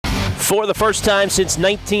For the first time since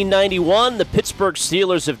 1991, the Pittsburgh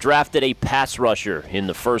Steelers have drafted a pass rusher in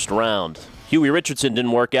the first round. Huey Richardson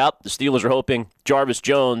didn't work out. The Steelers are hoping Jarvis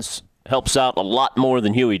Jones helps out a lot more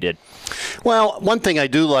than Huey did. Well, one thing I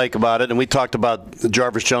do like about it, and we talked about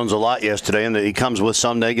Jarvis Jones a lot yesterday, and that he comes with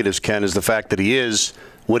some negatives, Ken, is the fact that he is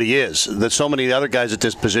what he is. That so many other guys at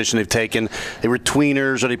this position they've taken, they were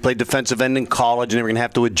tweeners or they played defensive end in college and they were going to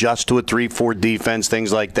have to adjust to a 3-4 defense,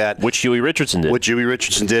 things like that. Which Huey Richardson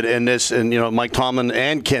did. And Mike Tomlin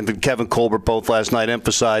and Kevin Colbert both last night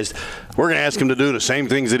emphasized we're going to ask him to do the same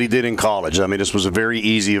things that he did in college. I mean, this was a very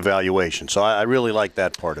easy evaluation. So I really like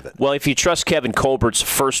that part of it. Well, if you trust Kevin Colbert's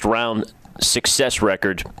first-round success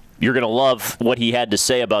record, you're going to love what he had to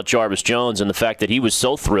say about Jarvis Jones and the fact that he was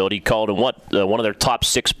so thrilled. He called him one of their top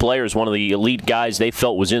 6 players, one of the elite guys they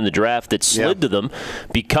felt was in the draft that slid to them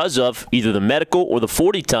because of either the medical or the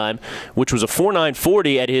 40 time, which was a 4.9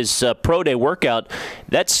 40 at his pro day workout.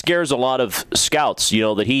 That scares a lot of scouts,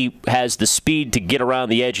 that he has the speed to get around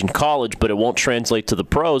the edge in college, but it won't translate to the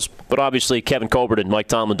pros. But obviously, Kevin Colbert and Mike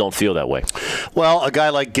Tomlin don't feel that way. Well, a guy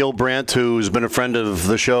like Gil Brandt, who's been a friend of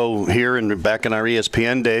the show here and back in our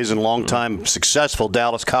ESPN days, and long-time successful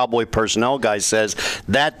Dallas Cowboy personnel guy, says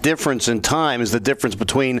that difference in time is the difference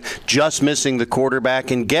between just missing the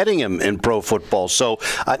quarterback and getting him in pro football. So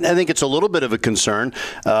I think it's a little bit of a concern.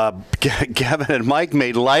 Kevin and Mike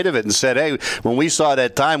made light of it and said, hey, when we saw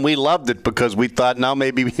that time, we loved it because we thought now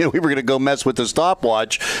maybe we were going to go mess with the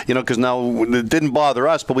stopwatch, because now it didn't bother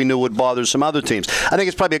us, but we knew it would bother some other teams. I think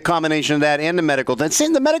it's probably a combination of that and the medical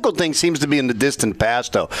thing. The medical thing seems to be in the distant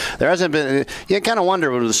past, though. There hasn't been – you kind of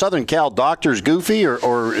wonder, was the Southern Cal doctors goofy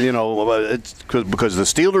or it's because the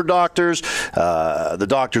Steeler doctors, the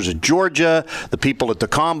doctors at Georgia, the people at the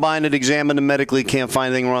combine that examined him medically can't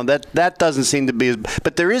find anything wrong. That doesn't seem to be.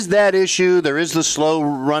 But there is that issue. There is the slow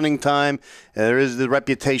running time. There is the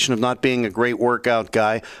reputation of not being a great workout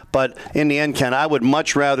guy. But in the end, Ken, I would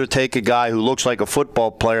much rather take a guy who looks like a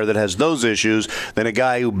football player that has those issues than a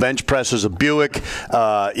guy who bench presses a Buick,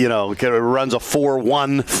 runs a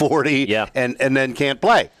 4.1 40 and then can't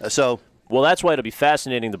play. So. Well, that's why it'll be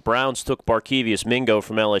fascinating. The Browns took Barkevious Mingo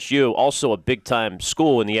from LSU, also a big-time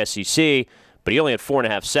school in the SEC, but he only had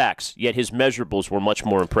 4.5 sacks, yet his measurables were much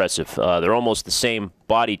more impressive. They're almost the same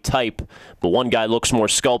body type, but one guy looks more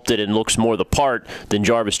sculpted and looks more the part than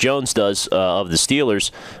Jarvis Jones does of the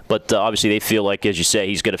Steelers. But obviously they feel like, as you say,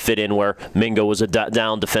 he's going to fit in where Mingo was a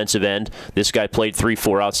down defensive end. This guy played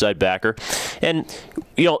 3-4 outside backer. And,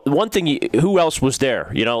 one thing, who else was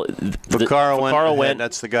there? Vaccaro went.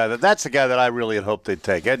 That's the guy that I really had hoped they'd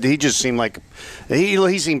take. He just seemed like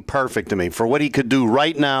he seemed perfect to me for what he could do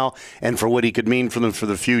right now and for what he could mean for them for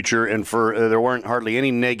the future. And for there weren't hardly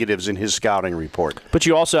any negatives in his scouting report. But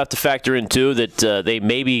you also have to factor in, too, that they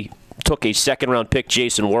maybe took a second-round pick,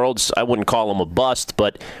 Jason Worlds. I wouldn't call him a bust,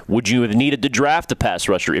 but would you have needed to draft a pass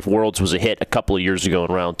rusher if Worlds was a hit a couple of years ago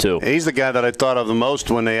in round 2? He's the guy that I thought of the most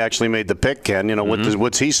when they actually made the pick, Ken.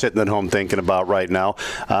 What's he sitting at home thinking about right now?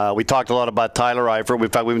 We talked a lot about Tyler Eifert. In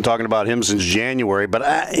fact, we've been talking about him since January.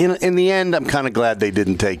 But in the end, I'm kind of glad they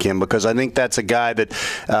didn't take him because I think that's a guy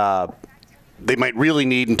that they might really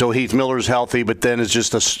need until Heath Miller's healthy, but then it's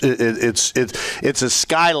just it's a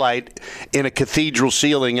skylight in a cathedral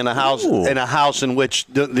ceiling in a house in which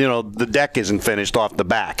the deck isn't finished off the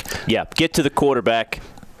back. Yeah, get to the quarterback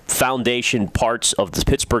foundation parts of the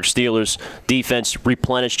Pittsburgh Steelers defense,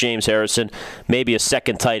 replenish James Harrison, maybe a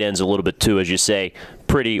second tight end's a little bit too, as you say,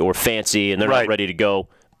 pretty or fancy, and they're not ready to go.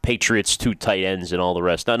 Patriots, 2 tight ends, and all the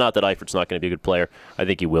rest. Now, not that Eifert's not going to be a good player. I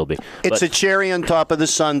think he will be. It's a cherry on top of the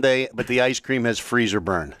sundae, but the ice cream has freezer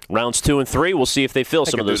burn. Rounds 2 and 3, we'll see if they fill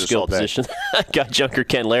some of those skill positions. Guy Junker,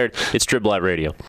 Ken Laird. It's Trib Live Radio.